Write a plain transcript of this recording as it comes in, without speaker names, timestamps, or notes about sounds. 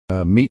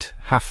Meet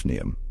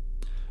hafnium,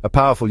 a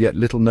powerful yet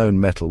little-known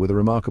metal with a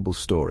remarkable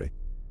story.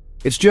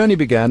 Its journey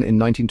began in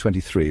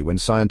 1923 when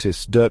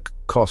scientists Dirk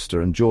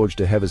Coster and George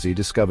de Hevesy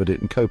discovered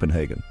it in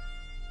Copenhagen.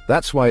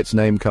 That's why its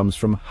name comes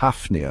from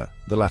Hafnia,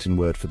 the Latin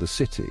word for the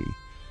city.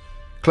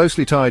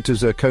 Closely tied to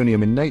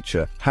zirconium in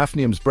nature,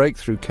 hafnium's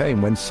breakthrough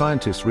came when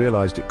scientists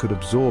realized it could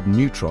absorb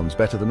neutrons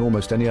better than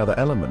almost any other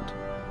element.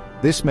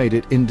 This made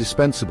it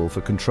indispensable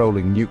for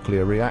controlling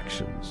nuclear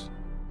reactions.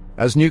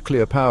 As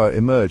nuclear power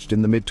emerged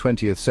in the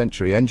mid-20th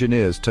century,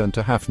 engineers turned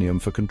to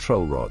hafnium for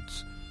control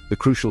rods, the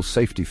crucial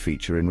safety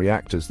feature in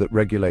reactors that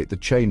regulate the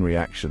chain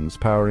reactions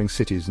powering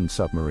cities and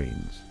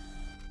submarines.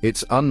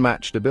 Its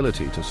unmatched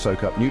ability to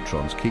soak up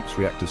neutrons keeps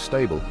reactors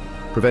stable,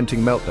 preventing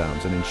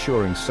meltdowns and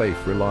ensuring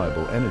safe,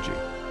 reliable energy.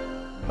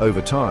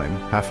 Over time,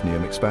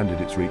 hafnium expanded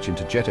its reach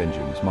into jet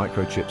engines,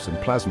 microchips and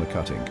plasma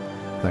cutting,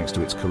 thanks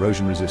to its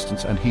corrosion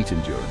resistance and heat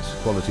endurance,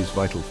 qualities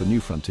vital for new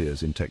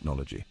frontiers in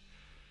technology.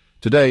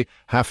 Today,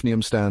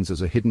 hafnium stands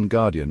as a hidden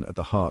guardian at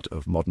the heart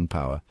of modern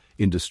power,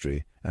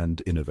 industry and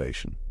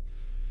innovation.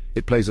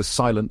 It plays a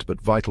silent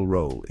but vital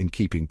role in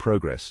keeping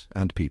progress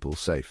and people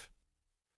safe.